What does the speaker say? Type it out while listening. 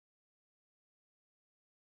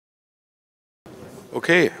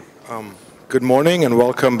Okay, good morning and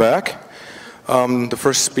welcome back. The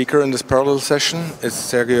first speaker in this parallel session is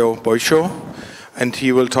Sergio Boixo, and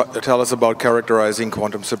he will tell us about characterizing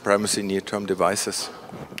quantum supremacy near-term devices.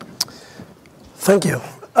 Thank you.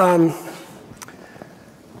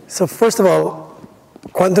 So first of all,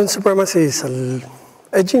 quantum supremacy is an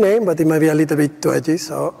edgy name, but it might be a little bit too edgy.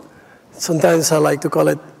 So sometimes I like to call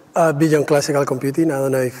it beyond classical computing. I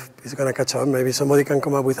don't know if it's going to catch on. Maybe somebody can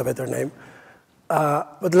come up with a better name.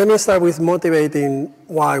 But let me start with motivating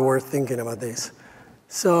why we're thinking about this.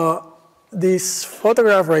 So this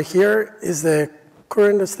photograph right here is the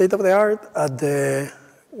current state of the art at the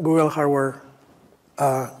Google hardware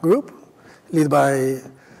group, led by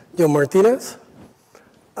John Martinez.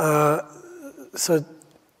 So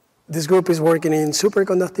this group is working in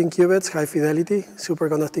superconducting qubits, high fidelity,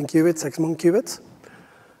 superconducting qubits, X-mon qubits.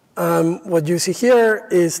 What you see here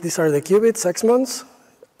is these are the qubits, X-mons.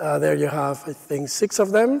 There you have, I think, 6 of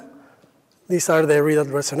them. These are the readout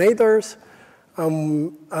resonators.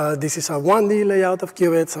 This is a 1D layout of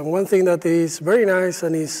qubits. And one thing that is very nice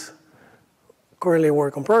and is currently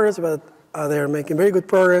work in progress, but they're making very good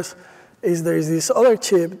progress, is there is this other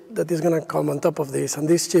chip that is going to come on top of this. And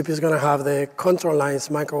this chip is going to have the control lines,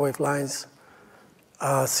 microwave lines,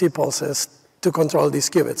 C pulses to control these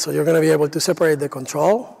qubits. So you're going to be able to separate the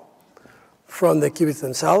control from the qubits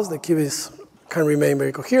themselves. The qubits can remain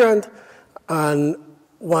very coherent. And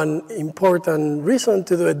one important reason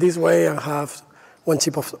to do it this way and have one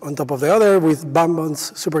chip on top of the other with band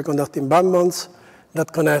bonds, superconducting band bonds that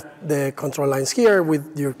connect the control lines here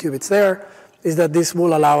with your qubits there, is that this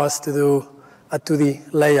will allow us to do a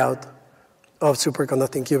 2D layout of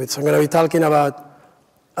superconducting qubits. So I'm going to be talking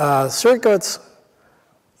about circuits.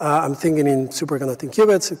 I'm thinking in superconducting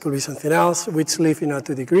qubits. It could be something else, which live in a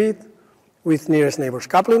 2D grid with nearest neighbors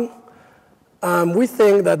coupling. We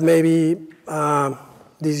think that maybe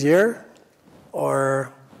this year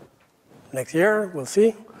or next year, we'll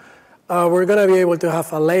see, we're going to be able to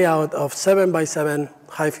have a layout of 7x7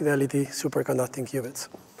 high-fidelity superconducting qubits.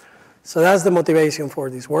 So that's the motivation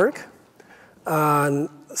for this work. And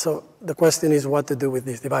so the question is what to do with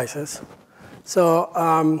these devices. So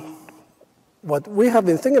what we have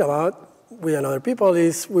been thinking about, we and other people,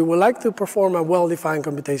 is we would like to perform a well-defined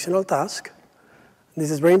computational task. This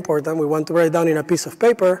is very important. We want to write down in a piece of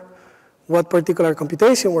paper what particular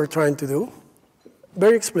computation we're trying to do,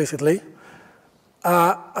 very explicitly.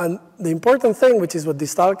 And the important thing, which is what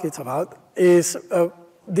this talk is about, is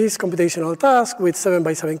this computational task with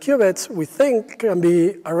 7x7 qubits, we think can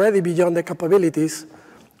be already beyond the capabilities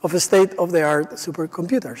of state-of-the-art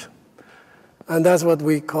supercomputers. And that's what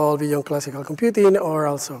we call beyond classical computing, or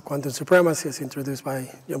also quantum supremacy, as introduced by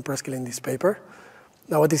John Preskill in this paper.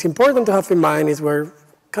 Now, what is important to have in mind is we're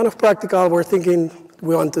kind of practical. We're thinking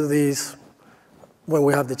we want to do this when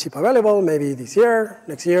we have the chip available, maybe this year,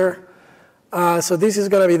 next year. So this is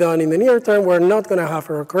going to be done in the near term. We're not going to have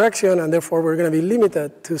error correction, and therefore we're going to be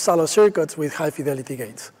limited to shallow circuits with high-fidelity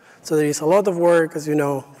gates. So there is a lot of work, as you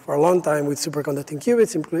know, for a long time with superconducting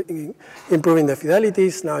qubits, improving the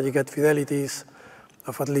fidelities. Now you get fidelities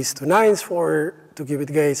of at least 2 nines for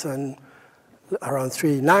 2-qubit gates and around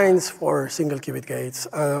 3 nines for single-qubit gates.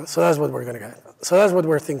 So that's what we're going to get. So that's what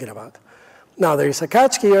we're thinking about. Now, there is a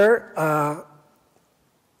catch here.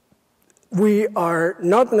 We are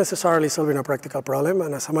not necessarily solving a practical problem.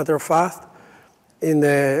 And as a matter of fact, in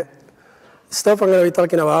the stuff I'm going to be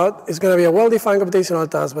talking about, it's going to be a well-defined computational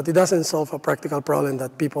task, but it doesn't solve a practical problem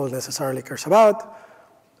that people necessarily care about.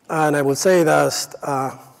 And I will say that's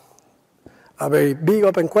a very big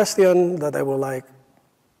open question that I would like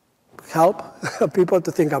help people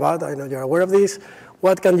to think about. I know you're aware of this.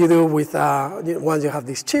 What can you do with, once you have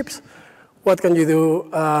these chips, what can you do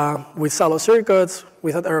with shallow circuits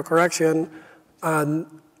without error correction? And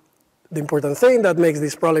the important thing that makes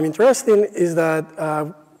this problem interesting is that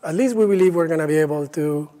at least we believe we're going to be able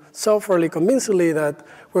to solve fairly convincingly that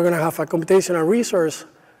we're going to have a computational resource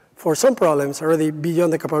for some problems already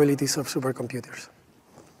beyond the capabilities of supercomputers.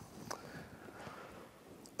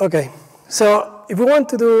 Okay. So if we want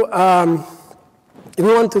to do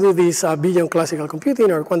this beyond classical computing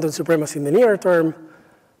or quantum supremacy in the near term,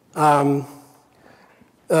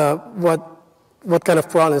 what kind of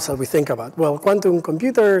problems are we think about? Well, quantum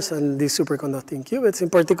computers and these superconducting qubits in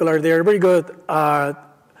particular, they are very good at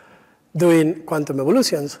doing quantum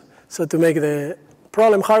evolutions. So to make the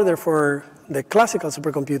problem harder for the classical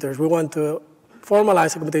supercomputers, we want to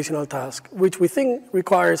formalize a computational task, which we think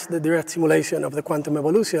requires the direct simulation of the quantum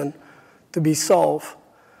evolution to be solved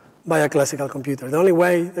by a classical computer. The only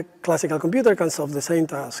way the classical computer can solve the same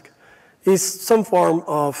task is some form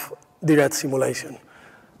of direct simulation.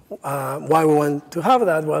 Why we want to have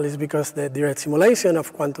that? Well, it's because the direct simulation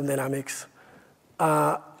of quantum dynamics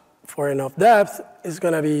for enough depth is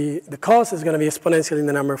going to be, the cost is going to be exponential in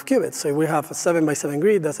the number of qubits. So if we have a 7 by 7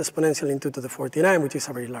 grid, that's exponential in 2 to the 49, which is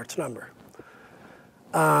a very large number.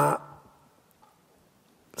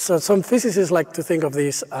 So some physicists like to think of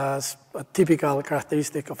this as a typical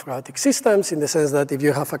characteristic of chaotic systems, in the sense that if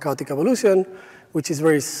you have a chaotic evolution, which is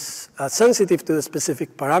very sensitive to the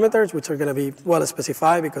specific parameters, which are going to be well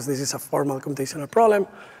specified because this is a formal computational problem,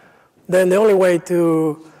 then the only way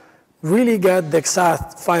to really get the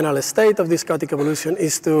exact final state of this chaotic evolution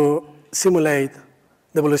is to simulate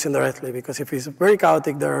the evolution directly, because if it's very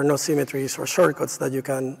chaotic, there are no symmetries or shortcuts that you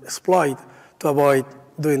can exploit to avoid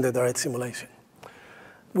doing the direct simulation.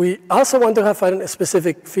 We also want to have a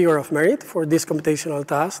specific figure of merit for this computational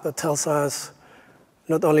task that tells us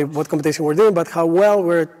not only what computation we're doing, but how well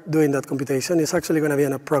we're doing that computation. It's actually going to be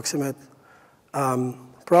an approximate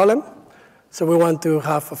problem. So we want to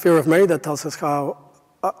have a figure of merit that tells us how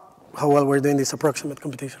well we're doing this approximate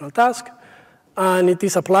computational task. And it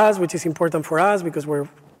is a plus, which is important for us because we're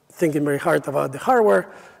thinking very hard about the hardware,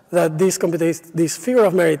 that this figure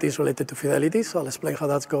of merit is related to fidelity. So I'll explain how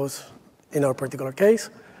that goes in our particular case.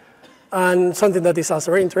 And something that is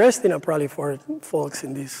also very interesting, and probably for folks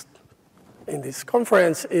in this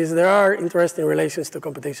conference, is there are interesting relations to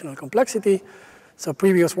computational complexity. So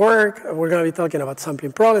previous work, we're going to be talking about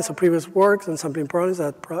sampling problems. So previous works and sampling problems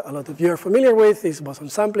that a lot of you are familiar with is boson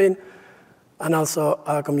sampling, and also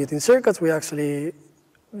commuting circuits. We actually,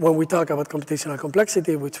 when we talk about computational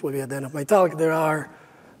complexity, which will be at the end of my talk,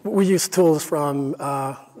 we use tools from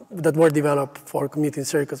that were developed for commuting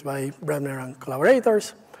circuits by Brebner and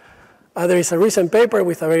collaborators. There is a recent paper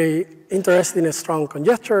with a very interesting and strong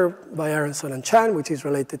conjecture by Aronson and Chan, which is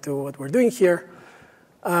related to what we're doing here.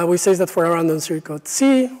 We say that for a random circuit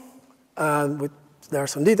C, there are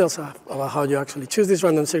some details about how you actually choose this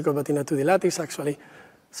random circuit, but in a 2D lattice, actually.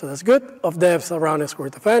 So that's good. Of depths around square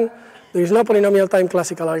root of n. There is no polynomial time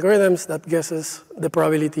classical algorithms that guesses the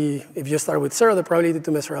probability, if you start with 0, the probability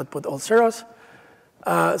to measure output all zeros,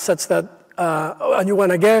 such that, and you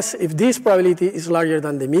want to guess if this probability is larger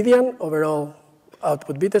than the median overall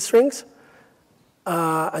output bit strings.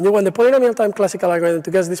 And you want the polynomial time classical algorithm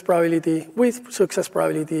to guess this probability with success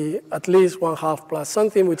probability at least 1/2 plus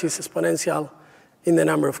something, which is exponential in the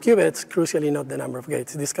number of qubits, crucially not the number of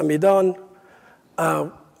gates. This can be done.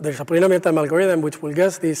 There's a polynomial time algorithm which will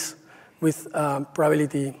guess this with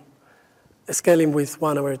probability scaling with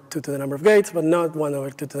 1/2 to the number of gates, but not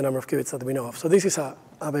 1/2 to the number of qubits that we know of. So this is a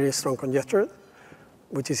very strong conjecture,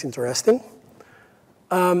 which is interesting.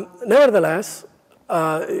 Nevertheless,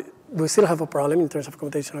 we still have a problem in terms of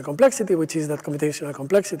computational complexity, which is that computational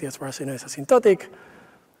complexity, as far as I know, is asymptotic.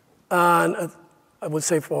 And I would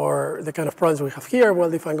say for the kind of problems we have here,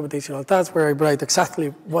 well-defined computational tasks, where I write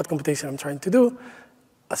exactly what computation I'm trying to do,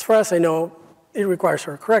 as far as I know, it requires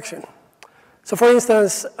a correction. So for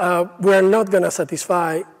instance, we are not going to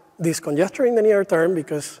satisfy this conjecture in the near term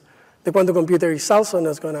because the quantum computer is also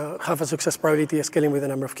not going to have a success probability scaling with the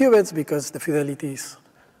number of qubits because the fidelities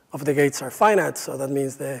of the gates are finite. So that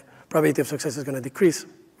means the probability of success is going to decrease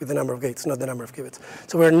with the number of gates, not the number of qubits.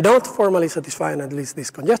 So we're not formally satisfying at least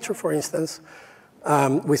this conjecture, for instance,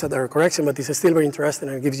 with an error correction, but it's still very interesting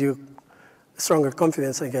and it gives you stronger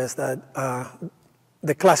confidence, I guess, that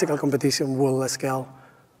the classical computation will scale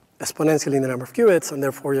exponentially in the number of qubits, and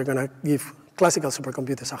therefore you're going to give classical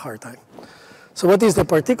supercomputers a hard time. So what is the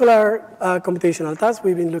particular computational task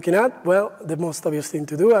we've been looking at? Well, the most obvious thing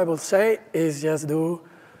to do, I will say, is just do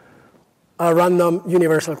random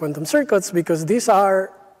universal quantum circuits, because these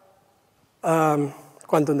are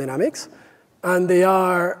quantum dynamics, and they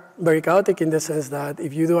are very chaotic in the sense that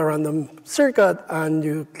if you do a random circuit and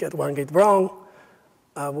you get one gate wrong,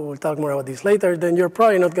 we will talk more about this later, then you're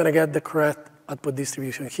probably not going to get the correct output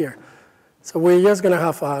distribution here. So we're just going to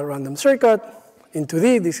have a random circuit in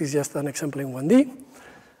 2D. This is just an example in 1D.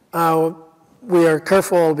 We are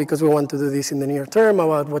careful because we want to do this in the near term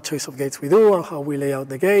about what choice of gates we do and how we lay out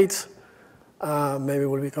the gates. Maybe it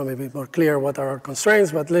will become a bit more clear what are our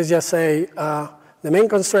constraints, but let's just say the main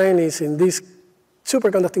constraint is in these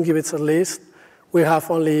superconducting qubits at least, we have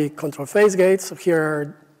only control phase gates. So here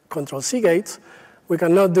are control C gates. We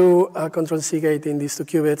cannot do a control C gate in these two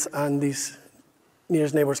qubits and these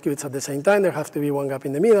nearest neighbors qubits at the same time. There have to be one gap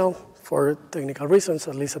in the middle for technical reasons,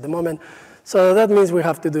 at least at the moment. So that means we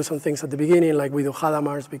have to do some things at the beginning, like we do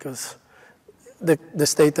Hadamard's, because the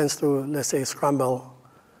state tends to, let's say, scramble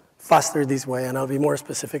faster this way, and I'll be more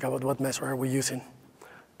specific about what measure are we using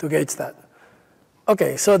to gauge that.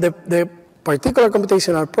 Okay, so the particular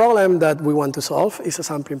computational problem that we want to solve is a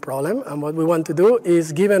sampling problem. And what we want to do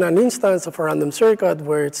is, given an instance of a random circuit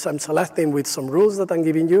where I'm selecting with some rules that I'm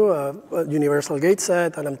giving you, a universal gate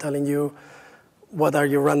set, and I'm telling you what are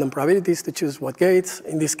your random probabilities to choose what gates.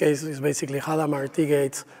 In this case, it's basically Hadamard T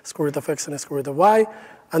gates, square root of x and square root of y,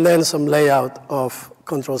 and then some layout of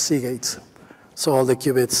control C gates. So all the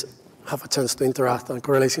qubits have a chance to interact and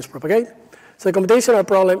correlations propagate. So the computational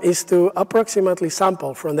problem is to approximately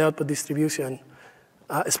sample from the output distribution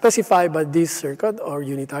specified by this circuit or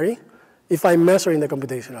unitary if I'm measuring the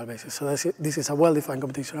computational basis. So this is a well-defined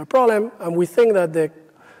computational problem, and we think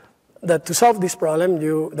that to solve this problem,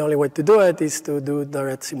 the only way to do it is to do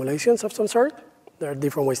direct simulations of some sort. There are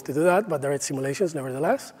different ways to do that, but direct simulations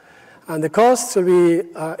nevertheless. And the costs will be,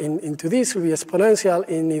 into this will be exponential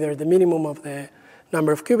in either the minimum of the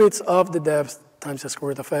number of qubits of the depth times the square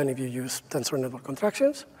root of n if you use tensor network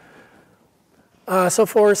contractions. So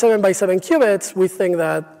for 7 by 7 qubits, we think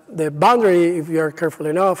that the boundary, if you are careful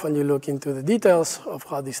enough and you look into the details of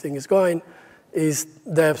how this thing is going, is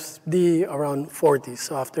depth d around 40.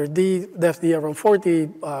 So after depth d around 40,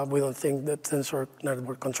 we don't think that tensor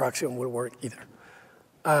network contraction will work either.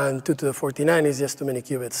 And 2 to the 49 is just too many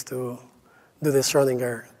qubits to do the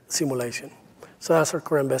Schrodinger simulation. So that's our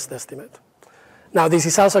current best estimate. Now, this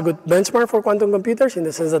is also a good benchmark for quantum computers in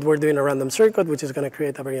the sense that we're doing a random circuit, which is going to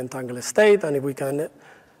create a very entangled state. And if we can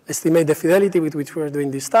estimate the fidelity with which we're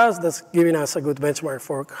doing these tasks, that's giving us a good benchmark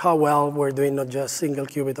for how well we're doing not just single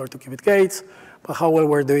qubit or 2 qubit gates, but how well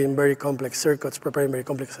we're doing very complex circuits, preparing very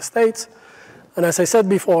complex states. And as I said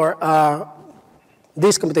before,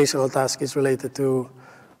 this computational task is related to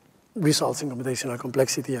results in computational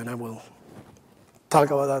complexity, and I will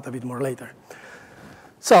talk about that a bit more later.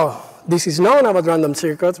 So this is known about random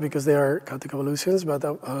circuits because they are chaotic evolutions, but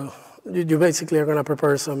you basically are going to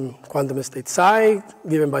prepare some quantum state psi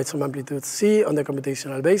given by some amplitude c on the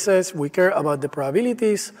computational basis. We care about the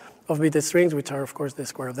probabilities of bit strings, which are, of course, the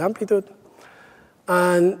square of the amplitude.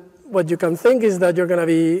 And what you can think is that you're going to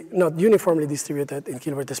be not uniformly distributed in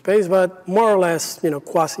Hilbert space, but more or less,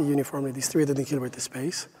 quasi-uniformly distributed in Hilbert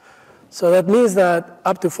space. So that means that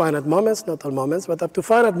up to finite moments, not all moments, but up to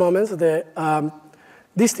finite moments, the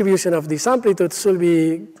distribution of these amplitudes should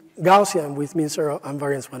be Gaussian with mean zero and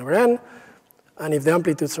variance 1 over n. And if the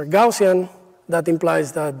amplitudes are Gaussian, that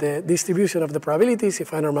implies that the distribution of the probabilities,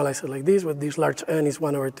 if I normalize it like this, with this large n is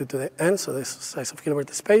 1 over 2 to the n, so the size of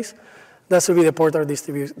Hilbert space, that should be the Porter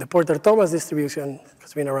distribution. The Porter-Thomas distribution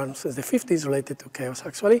has been around since the 50s, related to chaos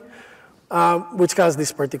actually, which has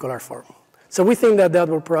this particular form. So we think that the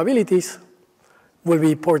outward probabilities will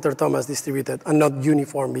be Porter-Thomas distributed and not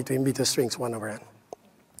uniform between beta strings 1 over n.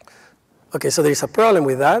 Okay, so there is a problem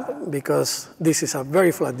with that because this is a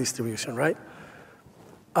very flat distribution, right?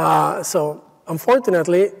 So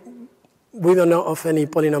unfortunately, we don't know of any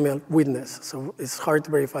polynomial witness. So it's hard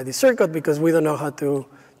to verify this circuit because we don't know how to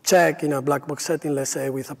check in a black box setting, let's say,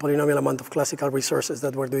 with a polynomial amount of classical resources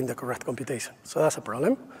that we're doing the correct computation. So that's a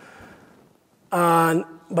problem.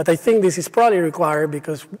 But I think this is probably required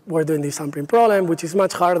because we're doing this sampling problem, which is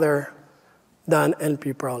much harder than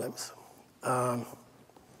NP problems.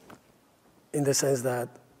 In the sense that,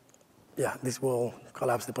 yeah, this will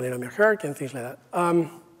collapse the polynomial hierarchy and things like that.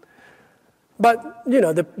 But,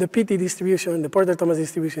 the PT distribution, the Porter-Thomas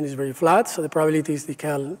distribution is very flat, so the probabilities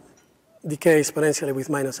decay exponentially with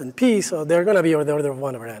minus NP, so they're going to be of the order of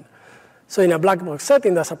 1 over n. So in a black box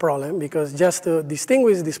setting, that's a problem, because just to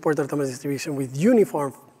distinguish this Porter-Thomas distribution with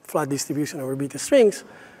uniform flat distribution over beta strings,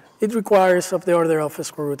 it requires of the order of a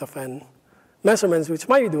square root of n measurements, which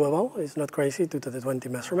might be doable. It's not crazy, 2 to the 20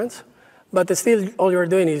 measurements. But still, all you're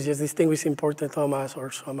doing is just distinguishing Porter-Thomas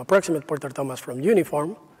or some approximate Porter-Thomas from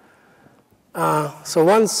uniform. So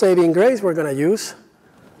one saving grace we're going to use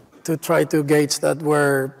to try to gauge that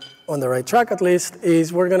we're on the right track, at least,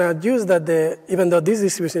 is we're going to use that even though this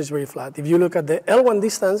distribution is very flat, if you look at the L1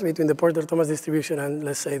 distance between the Porter-Thomas distribution and,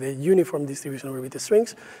 let's say, the uniform distribution over beta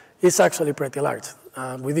strings, it's actually pretty large.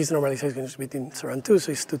 With these normalizations between 0 and 2,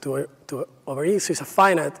 so it's 2 over e, so it's a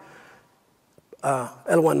finite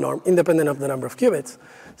L1 norm, independent of the number of qubits.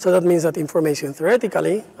 So that means that information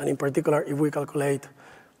theoretically, and in particular, if we calculate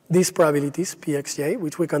these probabilities, Pxj,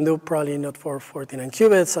 which we can do probably not for 49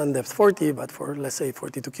 qubits and depth 40, but for, let's say,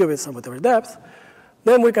 42 qubits and whatever depth,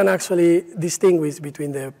 then we can actually distinguish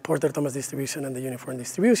between the Porter-Thomas distribution and the uniform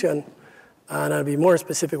distribution. And I'll be more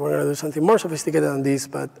specific. We're going to do something more sophisticated than this,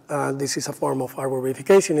 but this is a form of Arbor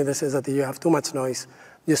verification in the sense that if you have too much noise,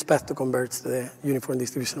 you expect to convert to the uniform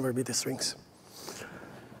distribution over beta strings.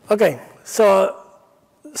 Okay, so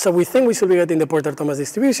we think we should be getting the Porter-Thomas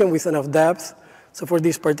distribution with enough depth So for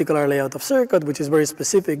this particular layout of circuit, which is very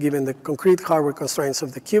specific given the concrete hardware constraints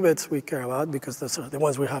of the qubits we care about, because those are the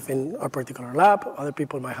ones we have in our particular lab. Other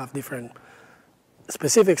people might have different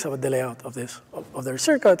specifics about the layout of their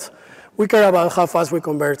circuits. We care about how fast we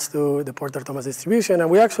converge to the Porter-Thomas distribution. And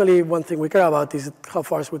we actually, one thing we care about is how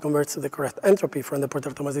fast we converge to the correct entropy from the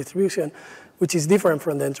Porter-Thomas distribution, which is different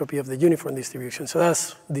from the entropy of the uniform distribution. So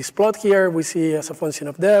that's this plot here we see as a function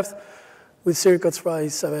of depth with circuits by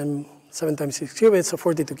 7 times 6 qubits, so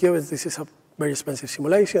 42 qubits. This is a very expensive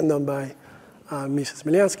simulation done by Mrs.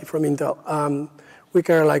 Miliansky from Intel. We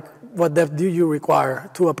care like what depth do you require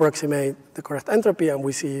to approximate the correct entropy, and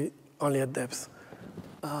we see only at depth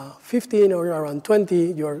 15 or around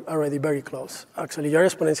 20, you're already very close. Actually, you're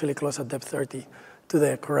exponentially close at depth 30 to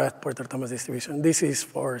the correct Porter-Thomas distribution. This is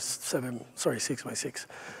for 6 by 6.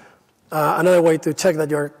 Another way to check that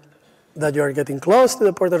you're getting close to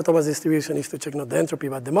the Porter-Thomas distribution is to check not the entropy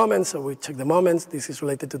but the moments. So we check the moments. This is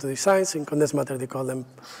related to the designs. In condensed matter, they call them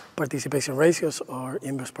participation ratios or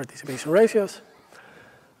inverse participation ratios.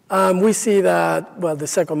 We see that, well, the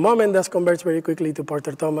second moment does converge very quickly to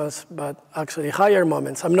Porter-Thomas, but actually higher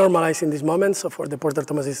moments. I'm normalizing these moments, so for the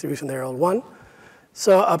Porter-Thomas distribution, they're all 1.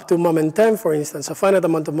 So up to moment 10, for instance, a finite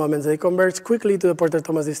amount of moments, they converge quickly to the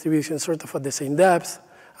Porter-Thomas distribution, sort of at the same depth,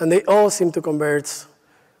 and they all seem to converge,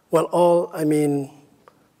 well, all, I mean,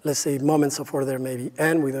 let's say moments of order maybe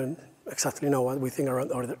n, we don't exactly know what we think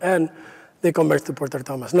around order n, they converge to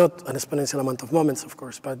Porter-Thomas. Not an exponential amount of moments, of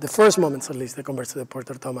course, but the first moments at least, they converge to the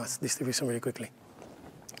Porter-Thomas distribution very quickly.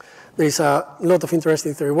 There is a lot of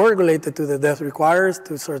interesting theory work related to the depth required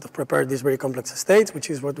to sort of prepare these very complex states, which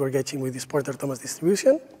is what we're getting with this Porter-Thomas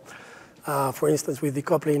distribution. For instance, with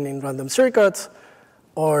decoupling in random circuits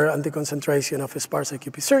or anti-concentration of sparse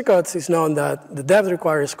IQP circuits, it's known that the depth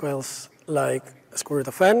required scales like square root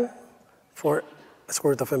of n for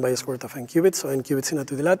square root of n by square root of n qubits, so n qubits in a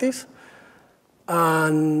 2D lattice,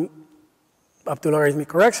 and up to logarithmic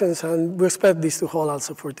corrections. And we expect this to hold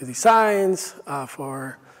also for 2D signs,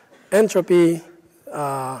 for entropy,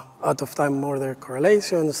 out of time order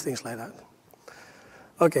correlations, things like that.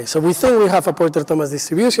 Okay, so we think we have a Porter-Thomas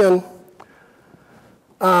distribution.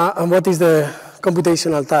 And what is the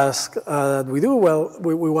computational task that we do? Well,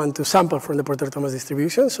 we want to sample from the Porter-Thomas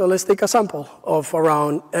distribution. So let's take a sample of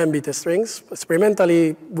around m bit strings.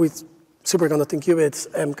 Experimentally, with superconducting qubits,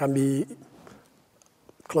 m can be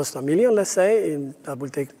close to 1 million, let's say, and that will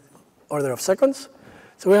take order of seconds.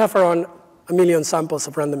 So we have around 1 million samples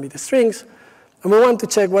of random bit strings, and we want to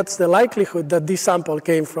check what's the likelihood that this sample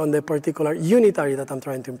came from the particular unitary that I'm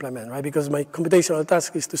trying to implement, right? Because my computational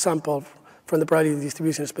task is to sample from the probability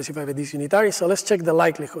distribution specified by this unitary. So let's check the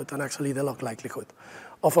likelihood and actually the log likelihood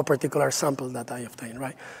of a particular sample that I obtain,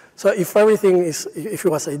 right? So if everything is, if it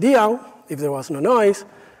was ideal, if there was no noise,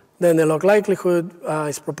 then the log likelihood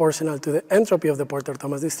is proportional to the entropy of the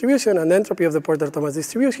Porter-Thomas distribution. And the entropy of the Porter-Thomas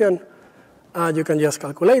distribution, you can just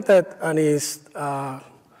calculate it, and is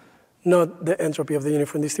not the entropy of the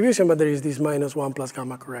uniform distribution, but there is this -1 plus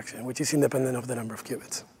gamma correction, which is independent of the number of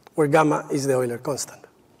qubits, where gamma is the Euler constant.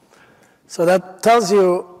 So that tells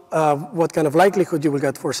you what kind of likelihood you will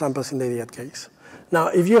get for samples in the immediate case. Now,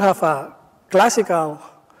 if you have a classical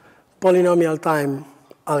polynomial time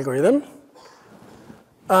algorithm,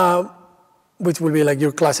 which will be like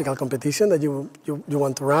your classical competition that you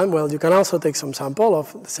want to run, well, you can also take some sample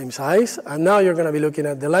of the same size, and now you're going to be looking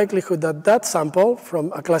at the likelihood that that sample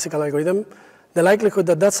from a classical algorithm, the likelihood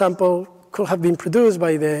that that sample could have been produced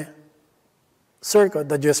by the circuit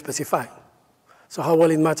that you specify. So how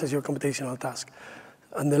well it matches your computational task.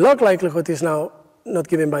 And the log likelihood is now not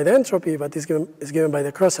given by the entropy, but is given by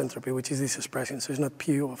the cross entropy, which is this expression. So it's not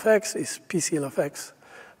PU of x, it's PCL of x.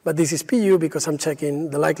 But this is PU because I'm checking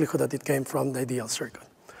the likelihood that it came from the ideal circuit.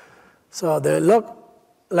 So the log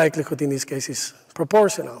likelihood in this case is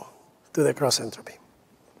proportional to the cross entropy.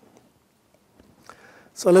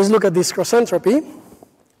 So let's look at this cross entropy.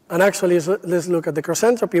 And actually, let's look at the cross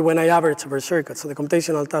entropy when I average over circuits. So the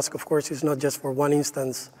computational task, of course, is not just for one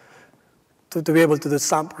instance to be able to do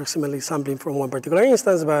approximately sampling from one particular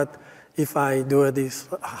instance, but if I do this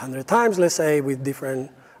 100 times, let's say, with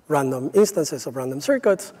different random instances of random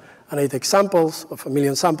circuits, and I take samples of 1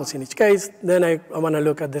 million samples in each case, then I want to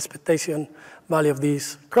look at the expectation value of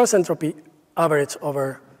this cross entropy average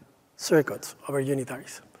over circuits, over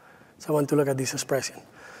unitaries. So I want to look at this expression.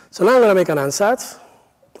 So now I'm going to make an ansatz.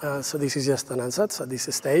 So this is just an ansatz at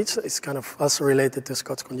this stage. It's kind of also related to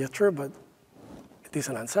Scott's conjecture, but it is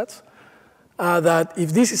an ansatz. That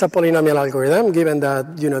if this is a polynomial algorithm, given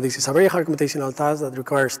that this is a very hard computational task that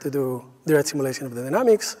requires to do direct simulation of the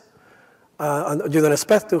dynamics, and you don't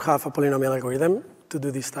expect to have a polynomial algorithm to do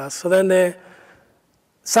this task. So then the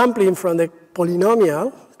sampling from the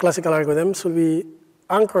polynomial classical algorithms will be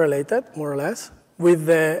uncorrelated, more or less, with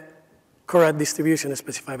the correct distribution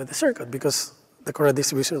specified by the circuit, because the correct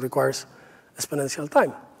distribution requires exponential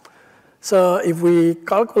time. So if we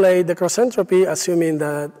calculate the cross entropy, assuming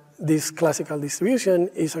that this classical distribution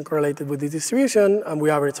is uncorrelated with this distribution, and we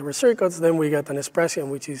average over circuits, then we get an expression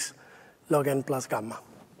which is log n plus gamma,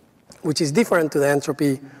 which is different to the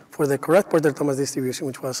entropy for the correct Porter-Thomas distribution,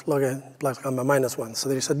 which was log n plus gamma minus 1. So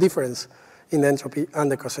there is a difference in the entropy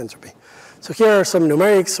and the cross entropy. So here are some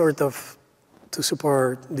numerics sort of to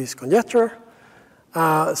support this conjecture.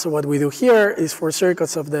 So what we do here is for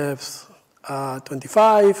circuits of depth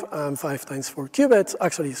 25 and 5 times 4 qubits,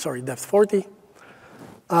 actually, sorry, depth 40.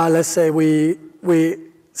 Let's say we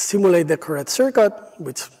simulate the correct circuit,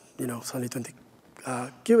 which, it's only 20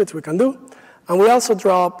 qubits we can do. And we also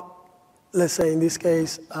drop, let's say in this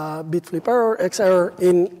case, bit flip error, X error,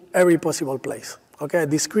 in every possible place, okay, a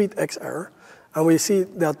discrete X error. And we see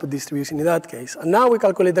the output distribution in that case. And now we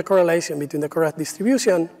calculate the correlation between the correct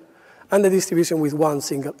distribution and the distribution with one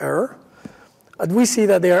single error. And we see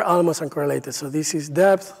that they are almost uncorrelated. So this is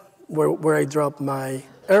depth, where I drop my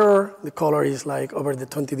error. The color is like over the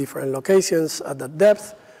 20 different locations at that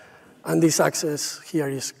depth. And this axis here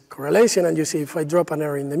is correlation. And you see if I drop an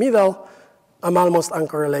error in the middle, I'm almost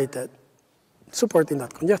uncorrelated, supporting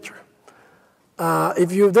that conjecture.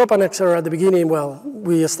 If you drop an X error at the beginning, well,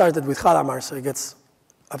 we started with Hadamard, so it gets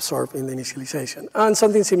absorbed in the initialization. And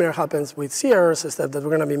something similar happens with C errors, except that we're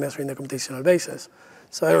going to be measuring the computational basis.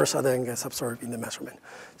 So errors then gets absorbed in the measurement.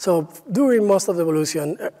 So during most of the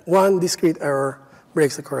evolution, one discrete error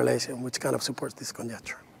breaks the correlation, which kind of supports this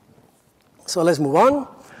conjecture. So let's move on.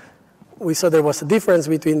 We saw there was a difference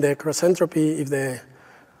between the cross entropy if the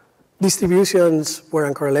distributions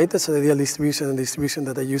were uncorrelated, so the ideal distribution and the distribution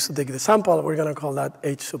that I used to take the sample, we're going to call that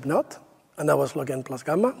H sub naught, and that was log n plus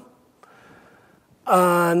gamma.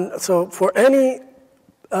 And so for any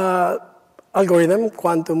algorithm,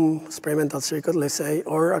 quantum experimental circuit, let's say,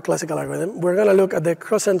 or a classical algorithm, we're going to look at the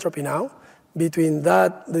cross entropy now between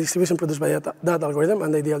the distribution produced by that algorithm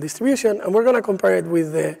and the ideal distribution, and we're going to compare it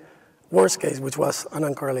with the worst case, which was an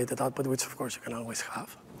uncorrelated output, which of course you can always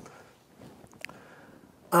have.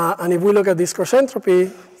 And if we look at this cross entropy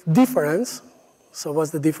difference, so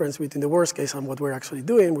what's the difference between the worst case and what we're actually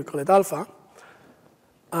doing, we call it alpha.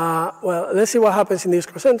 Well, let's see what happens in this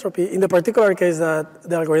cross entropy. In the particular case that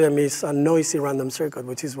the algorithm is a noisy random circuit,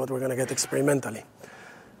 which is what we're going to get experimentally.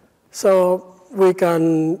 So we're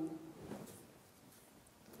going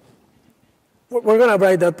to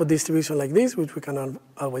write the output distribution like this, which we cannot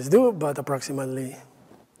always do, but approximately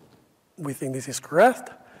we think this is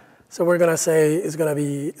correct. So we're going to say it's going to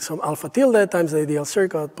be some alpha tilde times the ideal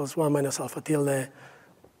circuit plus 1 minus alpha tilde,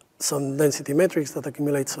 some density matrix that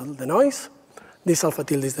accumulates all the noise. This alpha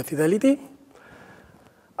tilde is the fidelity.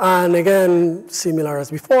 And again, similar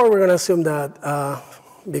as before, we're going to assume that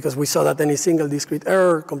because we saw that any single discrete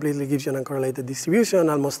error completely gives you an uncorrelated distribution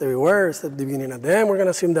almost everywhere, except the beginning and the end. We're going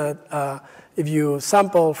to assume that if you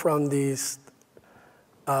sample from this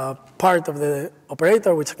part of the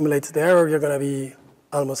operator which accumulates the error, you're going to be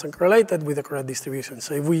almost uncorrelated with the correct distribution.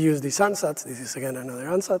 So if we use these ansatz, this is again another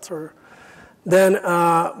ansatz, then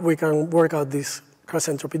we can work out this cross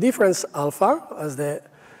entropy difference, alpha, as the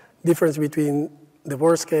difference between the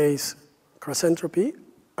worst case cross entropy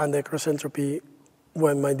and the cross entropy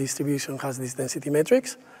when my distribution has this density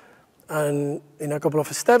matrix. And in a couple of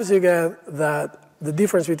steps, you get that the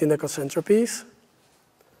difference between the cross entropies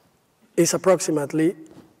is approximately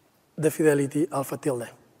the fidelity alpha tilde.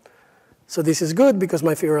 So this is good because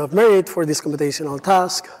my figure of merit for this computational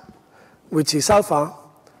task, which is alpha,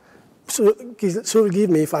 should give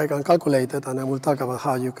me, if I can calculate it, and I will talk about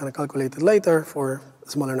how you can calculate it later for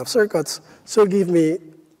small enough circuits, should give me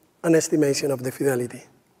an estimation of the fidelity,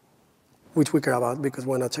 which we care about because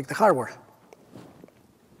we want to check the hardware.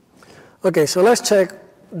 Okay, so let's check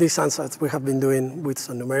these ansatz we have been doing with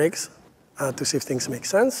some numerics to see if things make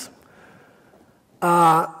sense.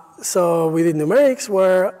 So we did numerics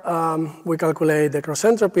where we calculate the cross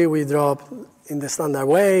entropy. We drop in the standard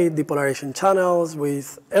way depolarization channels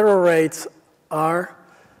with error rates R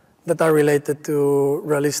that are related to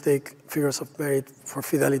realistic figures of merit for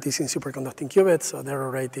fidelities in superconducting qubits. So the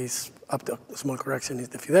error rate is up to a small correction is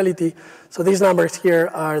the fidelity. So these numbers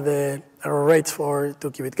here are the error rates for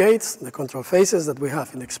 2-qubit gates, the control phases that we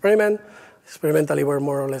have in the experiment. Experimentally, we're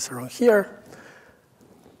more or less around here.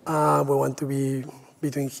 We want to be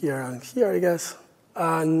between here and here, I guess.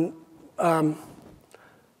 And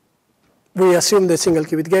we assume the single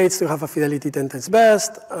qubit gates to have a fidelity 10 times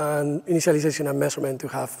best, and initialization and measurement to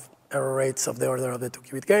have error rates of the order of the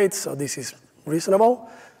 2-qubit gates. So this is reasonable.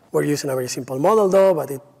 We're using a very simple model, though,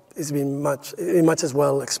 but it matches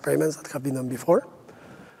well experiments that have been done before.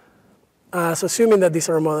 So assuming that this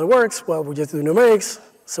error model works, well, we just do numerics.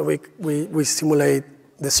 So we simulate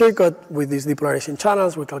the circuit with these depolarization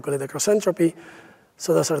channels. We calculate the cross entropy.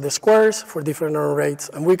 So those are the squares for different error rates.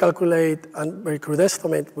 And we calculate a very crude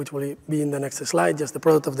estimate, which will be in the next slide, just the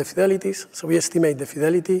product of the fidelities. So we estimate the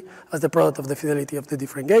fidelity as the product of the fidelity of the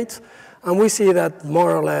different gates. And we see that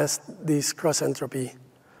more or less this cross entropy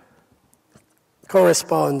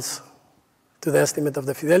corresponds to the estimate of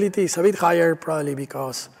the fidelity. It's a bit higher, probably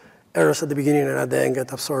because errors at the beginning and at the end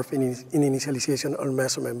get absorbed in initialization or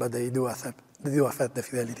measurement, but they do affect the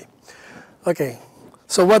fidelity. Okay,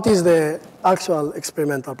 so what is the actual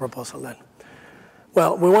experimental proposal then?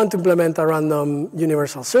 Well, we want to implement a random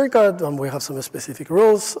universal circuit, and we have some specific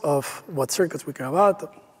rules of what circuits we care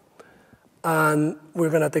about. And we're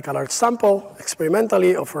going to take a large sample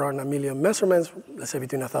experimentally of around 1 million measurements, let's say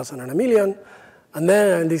between 1,000 and 1 million. And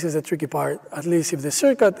then, and this is the tricky part, at least if the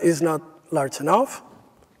circuit is not large enough,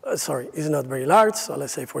 is not very large, so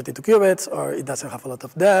let's say 42 qubits, or it doesn't have a lot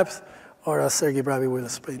of depth, or as Sergei will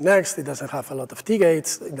explain next, it doesn't have a lot of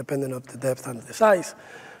T-gates, independent of the depth and the size,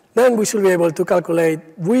 then we should be able to calculate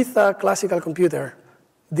with a classical computer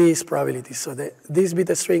these probabilities. So this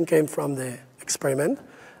bit string came from the experiment,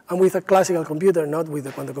 and with a classical computer, not with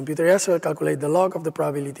the quantum computer, I also calculate the log of the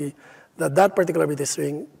probability that that particular bit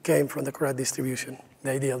string came from the correct distribution,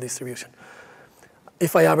 the ideal distribution.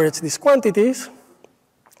 If I average these quantities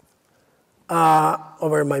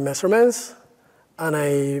over my measurements, and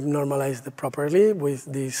I normalize them properly with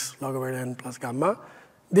this log over n plus gamma,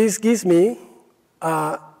 this gives me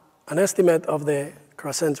an estimate of the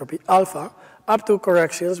cross entropy alpha up to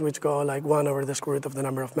corrections which go like 1 over the square root of the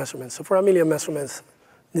number of measurements. So for 1 million measurements,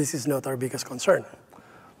 this is not our biggest concern.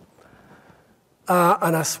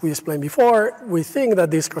 And as we explained before, we think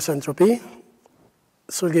that this cross entropy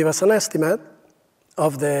should give us an estimate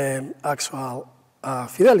of the actual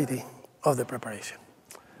fidelity of the preparation.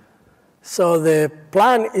 So the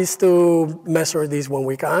plan is to measure this when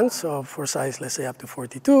we can. So for size, let's say up to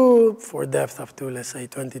 42, for depth up to, let's say,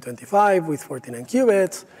 2025 with 49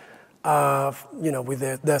 qubits. With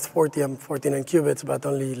the depth 40 and 49 qubits, but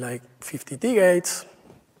only like 50 T-gates,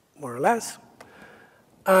 more or less.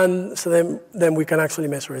 And so then we can actually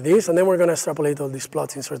measure this, and then we're going to extrapolate all these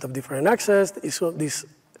plots in sort of different axes. This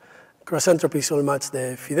cross entropy will match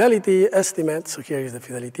the fidelity estimate. So here is the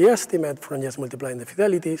fidelity estimate from just multiplying the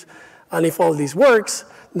fidelities. And if all this works,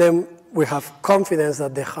 then we have confidence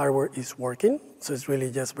that the hardware is working. So it's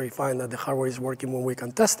really just verifying that the hardware is working when we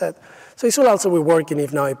can test it. So it should also be working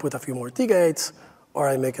if now I put a few more T-gates, or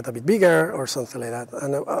I make it a bit bigger, or something like that.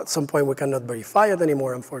 And at some point, we cannot verify it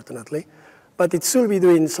anymore, unfortunately. But it should be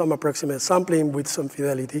doing some approximate sampling with some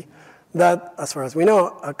fidelity that, as far as we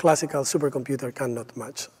know, a classical supercomputer cannot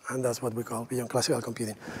match. And that's what we call beyond classical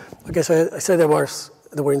computing. Okay, so I said there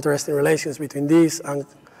were interesting relations between this and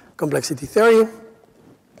complexity theory.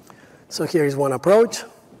 So here is one approach.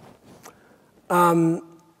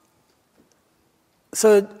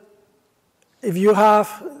 So if you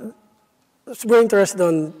have, we're interested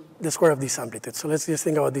on the square of this amplitude. So let's just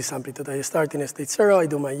think about this amplitude. I start in state 0, I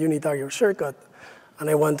do my unitary circuit, and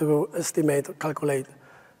I want to estimate or calculate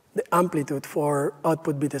the amplitude for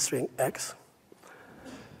output bit string x.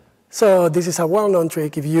 So this is a well-known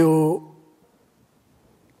trick. If you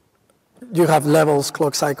have levels,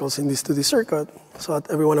 clock cycles in this 2D circuit, so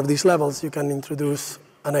at every one of these levels, you can introduce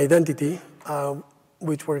an identity,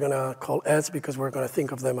 which we're going to call S, because we're going to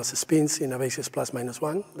think of them as spins in a basis plus minus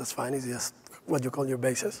 1. That's fine. It's just what you call your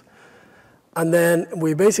basis. And then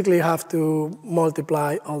we basically have to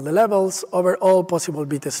multiply all the levels over all possible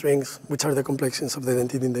bit strings, which are the complexions of the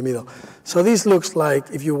identity in the middle. So this looks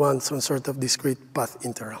like if you want some sort of discrete path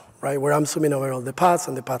integral, right, where I'm summing over all the paths,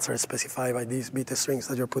 and the paths are specified by these bit strings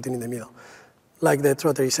that you're putting in the middle, like the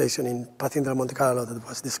tractorization in path integral Monte Carlo that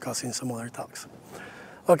was discussed in some other talks.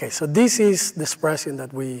 Okay, so this is the expression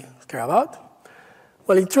that we care about.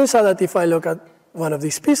 Well, it turns out that if I look at one of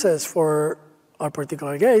these pieces for our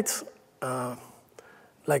particular gates,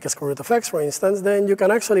 like a square root of x, for instance, then you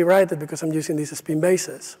can actually write it, because I'm using this spin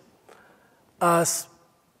basis, as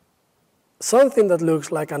something that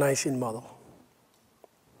looks like an Ising model.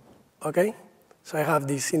 Okay? So I have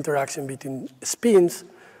this interaction between spins,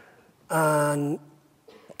 and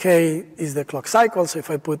k is the clock cycle. So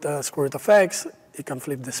if I put a square root of x, it can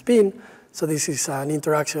flip the spin. So this is an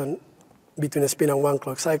interaction between a spin and one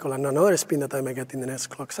clock cycle and another spin that I may get in the next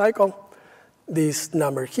clock cycle. This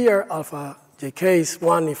number here, alpha jk, is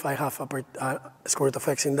 1 if I have a square root of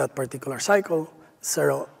x in that particular cycle,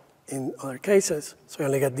 0 in other cases. So I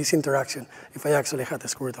only get this interaction if I actually had the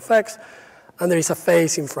square root of x, and there is a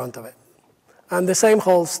phase in front of it. And the same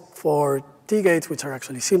holds for T gates, which are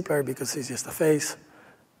actually simpler because it's just a phase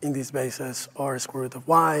in these bases, or square root of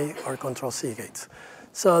y, or control C gates.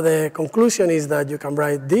 So the conclusion is that you can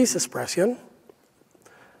write this expression,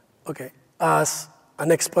 okay, as an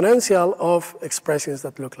exponential of expressions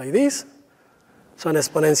that look like this. So an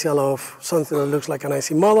exponential of something that looks like an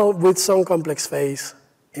Ising model with some complex phase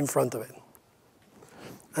in front of it.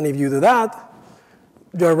 And if you do that,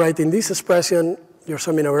 you're writing this expression, you're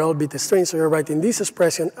summing over all bit strings, so you're writing this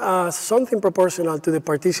expression as something proportional to the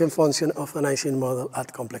partition function of an Ising model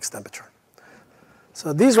at complex temperature.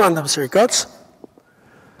 So these random circuits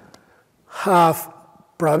have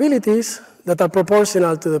probabilities that are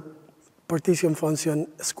proportional to the partition function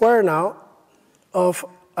square now of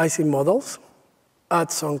Ising models at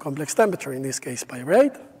some complex temperature, in this case pi over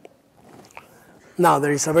 8. Now,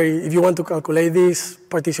 there is a if you want to calculate this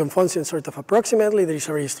partition function sort of approximately, there is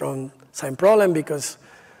a very strong sign problem because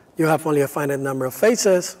you have only a finite number of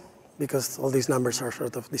phases, because all these numbers are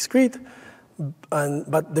sort of discrete.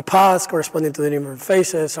 But the paths corresponding to the number of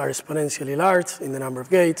phases are exponentially large in the number of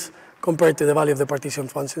gates compared to the value of the partition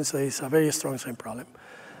function, so it's a very strong sign problem.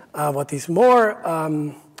 What is more,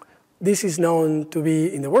 this is known to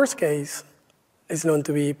be, in the worst case, is known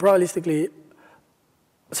to be probabilistically,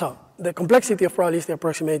 so the complexity of probabilistically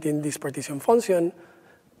approximating this partition function,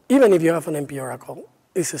 even if you have an NP oracle,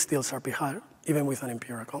 is still sharply higher, even with an NP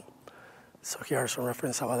oracle. So here are some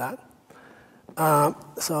references about that.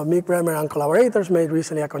 So Mick Bremer and collaborators made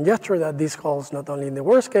recently a conjecture that this holds not only in the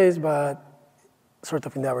worst case, but sort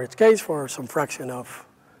of in the average case for some fraction of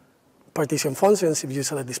partition functions if you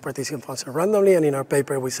select this partition function randomly. And in our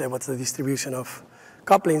paper, we say what's the distribution of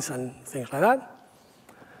couplings and things like that.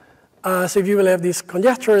 So if you will have this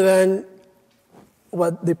conjecture, then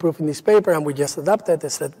what they prove in this paper, and we just adapted,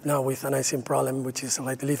 is that now with an Ising problem, which is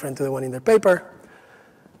slightly different to the one in their paper,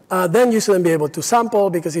 then you shouldn't be able to sample,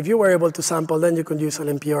 because if you were able to sample, then you could use an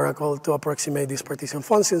NP oracle to approximate these partition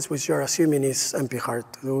functions, which you're assuming is NP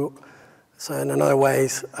hard to do. So in another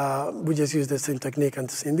ways, we just use the same technique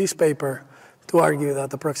as in this paper to argue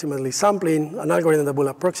that approximately sampling, an algorithm that will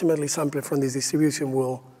approximately sample from this distribution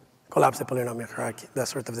will collapse the polynomial hierarchy.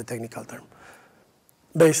 That's sort of the technical term.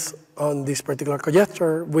 Based on this particular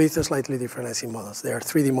conjecture with slightly different Ising models. They are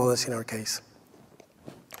 3D models in our case.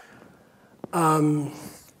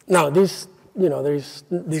 Now, there is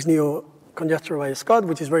this new conjecture by Scott,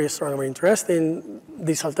 which is very strong and very interesting.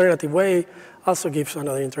 This alternative way also gives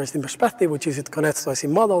another interesting perspective, which is it connects to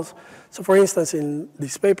Ising models. So for instance, in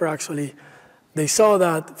this paper, actually, they saw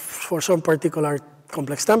that for some particular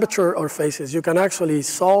complex temperature or phases, you can actually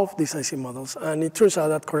solve these Ising models. And it turns out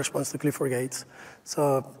that corresponds to Clifford gates.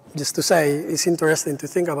 So just to say, it's interesting to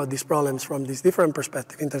think about these problems from this different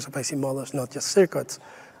perspective in terms of Ising models, not just circuits,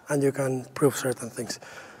 and you can prove certain things.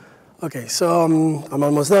 Okay, so I'm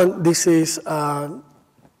almost done. This is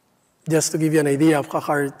just to give you an idea of how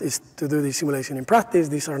hard it is to do this simulation in practice.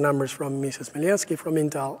 These are numbers from Mrs. Smielianski from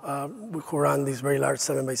Intel, who ran these very large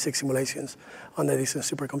 7x6 simulations on the Edison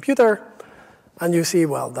supercomputer. And you see,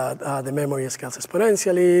 well, that the memory scales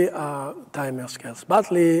exponentially, time scales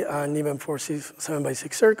badly, and even for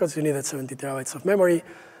 7x6 circuits, you needed 70 terabytes of memory,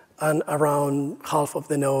 and around half of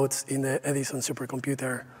the nodes in the Edison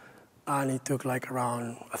supercomputer, and it took like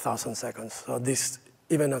around 1,000 seconds. So this,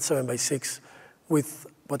 even at 7x6, with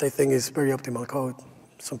what I think is very optimal code.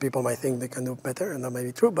 Some people might think they can do better, and that may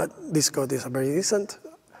be true, but this code is very decent.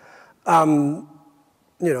 It's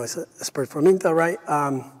an expert from Intel, right?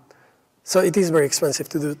 So it is very expensive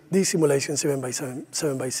to do these simulations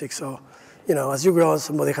 7x6. So, as you grow,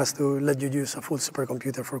 somebody has to let you use a full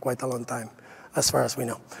supercomputer for quite a long time, as far as we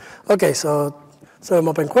know. Okay, so some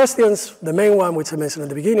open questions. The main one, which I mentioned at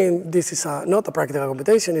the beginning, this is not a practical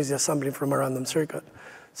computation, it's just sampling from a random circuit.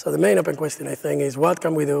 So the main open question, I think, is what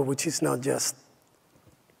can we do which is not just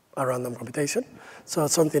a random computation? So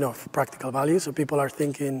it's something of practical value. So people are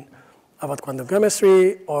thinking about quantum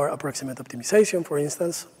chemistry or approximate optimization, for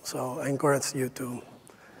instance. So I encourage you to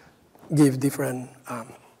give different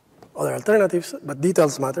other alternatives, but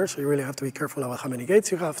details matter, so you really have to be careful about how many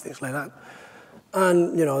gates you have, things like that.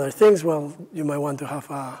 And there are things, well, you might want to have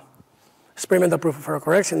a experimental proof of error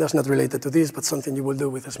correction. That's not related to this, but something you will do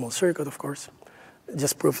with a small circuit, of course.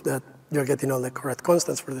 Just prove that you're getting all the correct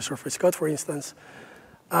constants for the surface cut, for instance.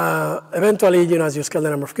 Eventually, as you scale the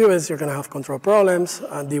number of qubits, you're going to have control problems,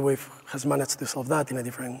 and D-Wave has managed to solve that in a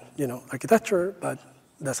different, architecture, but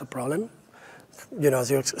that's a problem. As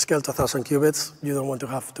you scale to 1,000 qubits, you don't want to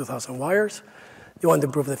have 2,000 wires. You want to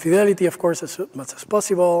improve the fidelity, of course, as much as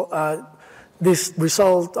possible. this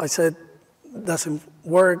result, I said, doesn't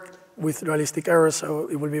work with realistic errors, so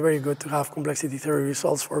it would be very good to have complexity theory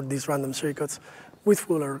results for these random circuits with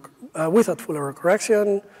without full error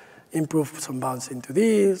correction, improve some bounds into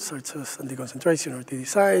these, such as anti-concentration or TD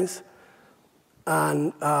signs.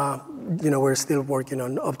 And we're still working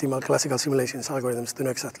on optimal classical simulations algorithms to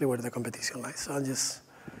know exactly where the competition lies. So I'll just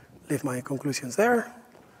leave my conclusions there,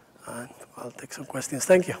 and I'll take some questions.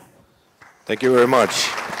 Thank you. Thank you very much.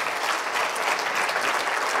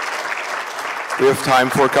 We have time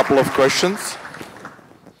for a couple of questions.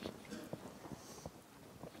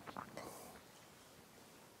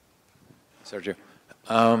 Sergio,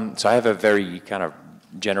 so I have a very kind of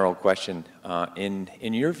general question. In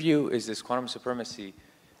your view, is this quantum supremacy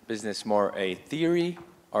business more a theory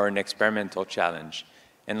or an experimental challenge?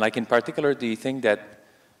 And like in particular, do you think that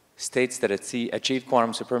states that achieve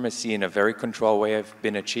quantum supremacy in a very controlled way have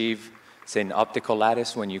been achieved, say, in optical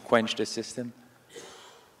lattice when you quench the system?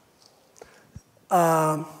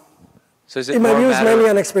 So is it in my view, it's mainly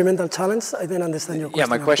an experimental challenge. I didn't understand your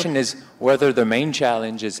question. Yeah, my question is whether the main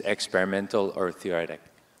challenge is experimental or theoretic.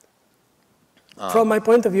 From my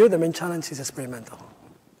point of view, the main challenge is experimental.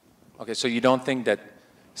 Okay, so you don't think that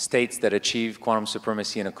states that achieve quantum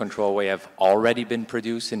supremacy in a controlled way have already been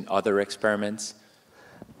produced in other experiments?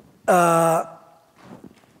 I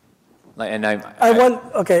don't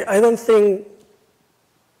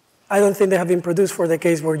think they have been produced for the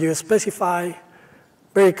case where you specify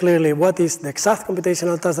very clearly what is the exact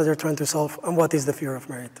computational task that you're trying to solve and what is the fear of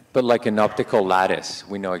merit. But like an optical lattice,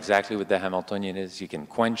 we know exactly what the Hamiltonian is. You can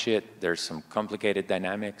quench it. There's some complicated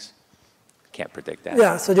dynamics. Can't predict that.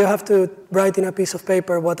 Yeah, so you have to write in a piece of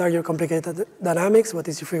paper what are your complicated dynamics, what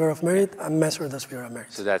is your figure of merit, and measure those figure of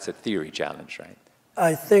merit. So that's a theory challenge, right?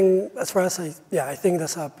 I think, as far as I think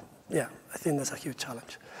that's a huge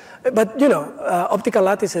challenge. But optical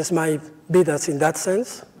lattices might beat us in that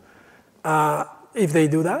sense. If they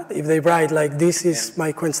do that, if they write like this is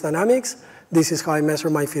my quench dynamics, this is how I measure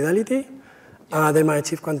my fidelity, they might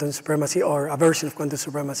achieve quantum supremacy or a version of quantum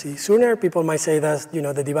supremacy sooner. People might say that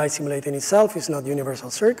the device simulating itself is not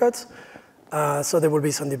universal circuits, so there will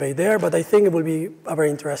be some debate there. But I think it will be a very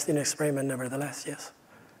interesting experiment, nevertheless. Yes,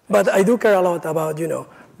 but I do care a lot about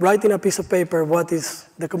writing a piece of paper what is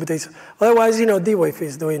the computation. Otherwise, D-Wave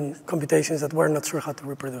is doing computations that we're not sure how to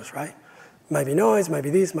reproduce, right? Might be noise, might be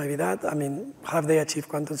this, might be that. I mean, have they achieved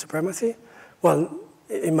quantum supremacy? Well,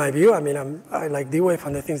 in my view, I like D-Wave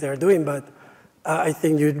and the things they are doing, but I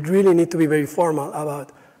think you really need to be very formal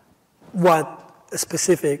about what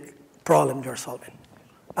specific problem you're solving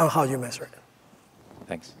and how you measure it.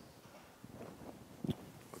 Thanks.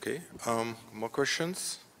 Okay, more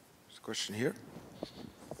questions? There's a question here.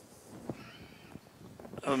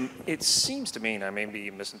 It seems to me, and I may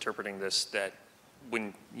be misinterpreting this, that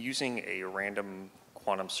when using a random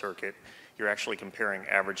quantum circuit, you're actually comparing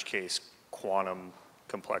average case quantum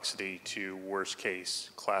complexity to worst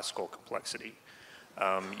case classical complexity.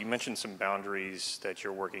 You mentioned some boundaries that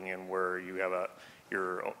you're working in where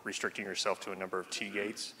you're restricting yourself to a number of T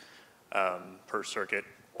gates per circuit,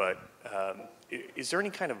 but is there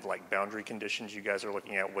any kind of like boundary conditions you guys are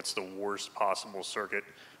looking at? What's the worst possible circuit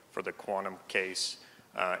for the quantum case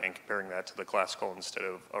and comparing that to the classical instead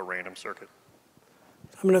of a random circuit?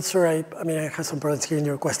 I'm not sure. I have some problems hearing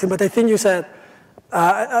your question, but I think you said,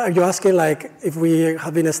 are you asking like if we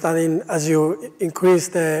have been studying as you increase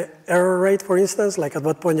the error rate, for instance, like at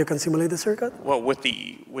what point you can simulate the circuit? Well, with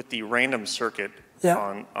the random circuit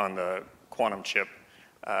on the quantum chip,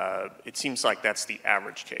 it seems like that's the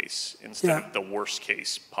average case instead of the worst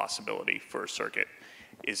case possibility for a circuit.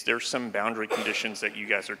 Is there some boundary conditions that you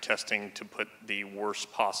guys are testing to put the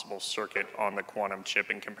worst possible circuit on the quantum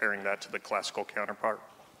chip and comparing that to the classical counterpart?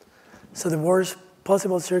 So the worst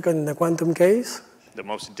possible circuit in the quantum case? The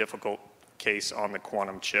most difficult case on the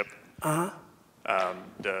quantum chip. The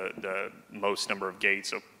most number of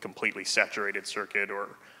gates, a completely saturated circuit,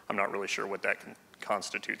 or I'm not really sure what that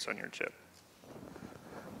constitutes on your chip.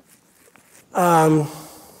 Well,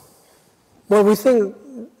 we think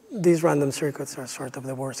these random circuits are sort of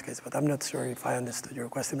the worst case, but I'm not sure if I understood your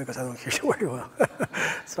question because I don't hear you very well.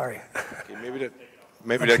 Sorry. Okay,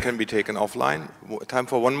 maybe that can be taken offline. Time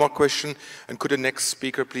for one more question. And could the next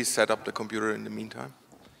speaker please set up the computer in the meantime?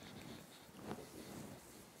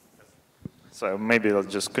 So maybe I'll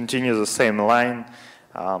just continue the same line.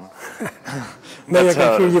 Maybe I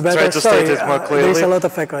can hear you better. Try to state it more clearly. There's a lot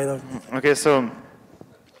of echo. I don't. Okay, so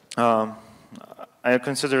I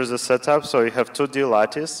consider the setup. So you have 2D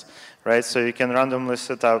lattice, right? So you can randomly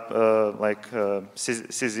set up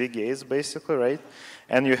CZ gates, basically, right?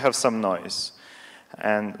 And you have some noise.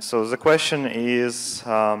 And so the question is,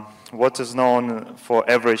 what is known for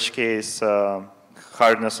average case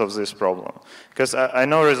hardness of this problem? Because I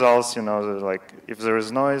know results, you know, like if there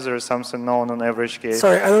is noise, there is something known on average case.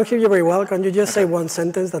 Sorry, I don't hear you very well. Can you just say one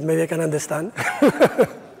sentence that maybe I can understand? Okay.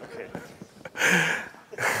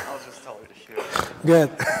 I'll just tell you to hear. Good.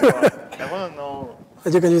 I want to know.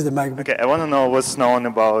 You can use the mic. Okay, I want to know what's known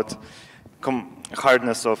about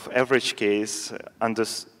hardness of average case under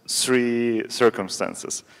three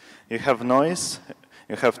circumstances. You have noise,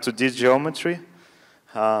 you have 2D geometry.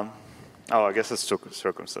 I guess it's two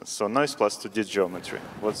circumstances. So noise plus 2D geometry.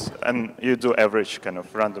 And you do average kind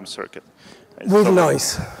of random circuit. Right? With so,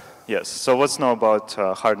 noise. Yes. So what's known about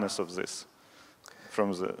hardness of this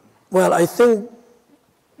from the? Well, I think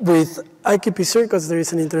with IQP circuits, there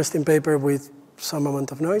is an interesting paper with some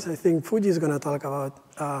amount of noise. I think Fuji is going to talk about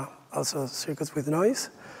also circuits with noise.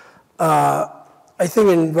 I think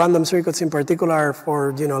in random circuits in particular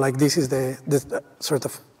for, you know, like this is the sort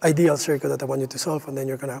of ideal circuit that I want you to solve, and then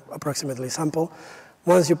you're going to approximately sample.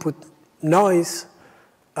 Once you put noise,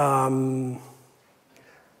 my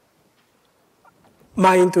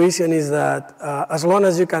intuition is that as long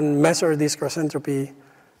as you can measure this cross entropy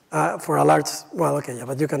for a large, well, okay, yeah,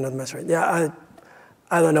 but you cannot measure it. Yeah,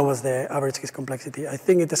 I don't know what's the average case complexity. I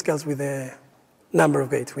think it scales with the number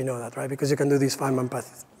of gates. We know that, right? Because you can do this Feynman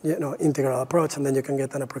path, you know, integral approach, and then you can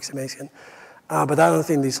get an approximation. But I don't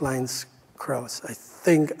think these lines cross. I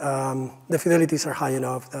think the fidelities are high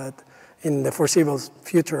enough that in the foreseeable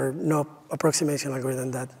future, no approximation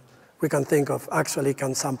algorithm that we can think of actually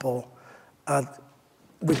can sample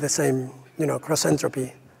with the same, you know, cross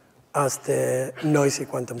entropy as the noisy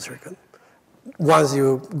quantum circuit. Once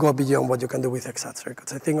you go beyond what you can do with exact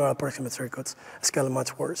circuits, I think our approximate circuits scale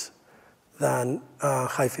much worse than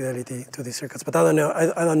high fidelity to these circuits. But I don't know.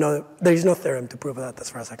 I don't know. There is no theorem to prove that, as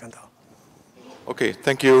far as I can tell. Okay,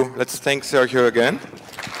 thank you. Let's thank Sergio again.